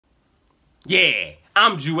Yeah,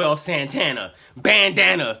 I'm S.A.N.T.A.N.A.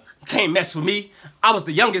 Bandana, can't mess with me. I was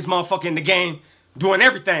the youngest motherfucker in the game, doing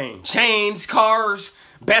everything. Chains, cars,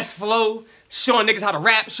 best flow, showing niggas how to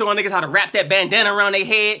rap, that bandana around their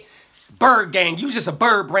head. Bird gang, you just a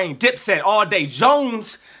bird brain, Dipset all day.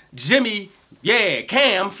 Jones, Jimmy, yeah,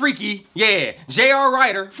 Cam, Freaky, yeah, J.R.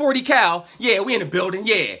 Ryder, 40 Cal, yeah, we in the building,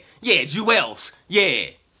 yeah, Jewels, yeah.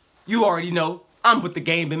 You already know, I'm with the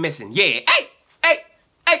game been missing, yeah. Hey,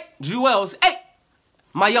 Jewels, hey.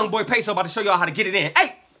 My young boy Peso about to show y'all how to get it in,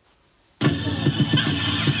 hey.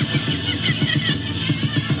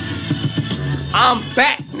 I'm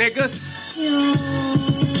back, niggas.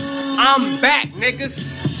 I'm back,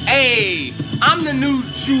 niggas. Hey, I'm the new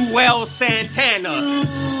S.A.N.T.A.N.A.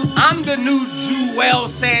 I'm the new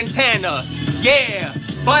S.A.N.T.A.N.A. Yeah,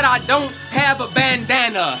 but I don't have a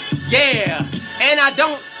bandana. Yeah, and I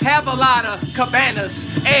don't have a lot of cabanas.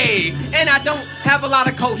 Hey, and I don't have a lot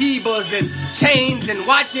of cohibas and chains and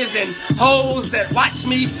watches and hoes that watch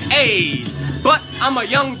me. Hey, but I'm a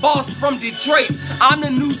young boss from Detroit. I'm the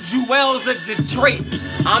new Jewels of Detroit.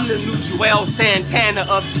 I'm the new S.A.N.T.A.N.A.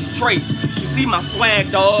 of Detroit. You see my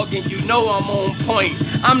swag, dog, and you know I'm on point.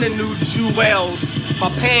 I'm the new Jewels. My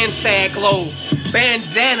pants sag low.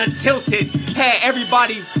 Bandana tilted. Had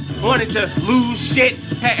everybody wanted to lose shit.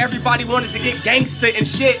 Had everybody wanted to get gangster and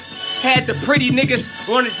shit. Had the pretty niggas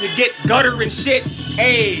wanted to get gutter and shit.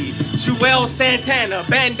 Hey, S.A.N.T.A.N.A,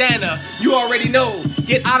 bandana. You already know.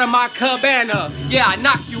 Get out of my cabana. Yeah, I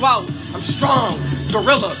knock you out. I'm strong.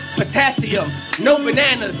 Gorilla, potassium, no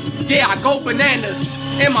bananas. Yeah, I go bananas.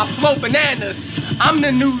 And my flow bananas. I'm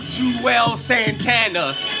the new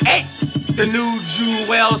S.A.N.T.A.N.A. Hey, the new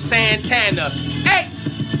S.A.N.T.A.N.A. Hey,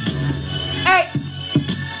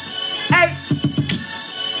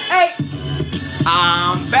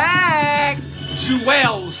 I'm back.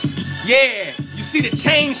 Jewels. Yeah, you see the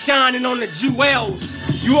chain shining on the Jewels.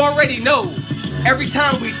 You already know. Every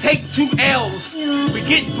time we take 2 L's, we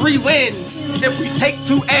get 3 wins. If we take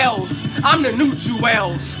 2 L's, I'm the new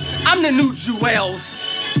Jewels. I'm the new Jewels.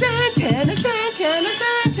 S.A.N.T.A.N.A, S.A.N.T.A.N.A,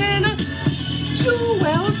 S.A.N.T.A.N.A. Jewels,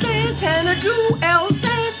 S.A.N.T.A.N.A, Jewels,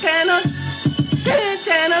 S.A.N.T.A.N.A,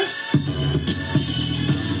 S.A.N.T.A.N.A.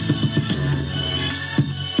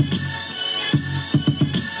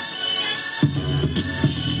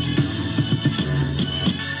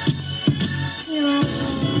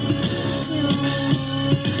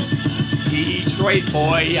 Detroit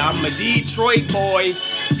boy, I'm a Detroit boy.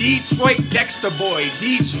 Detroit Dexter boy,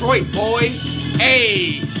 Detroit boy.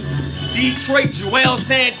 Hey, Detroit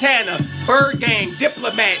S.A.N.T.A.N.A, Bird gang,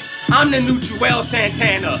 diplomat. I'm the new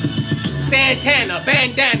S.A.N.T.A.N.A. S.A.N.T.A.N.A,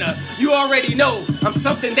 bandana. You already know I'm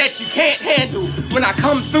something that you can't handle. When I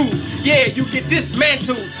come through, yeah, you get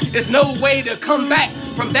dismantled. There's no way to come back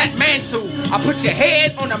from that mantle. I put your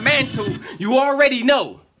head on a mantle. You already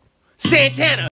know. S.A.N.T.A.N.A.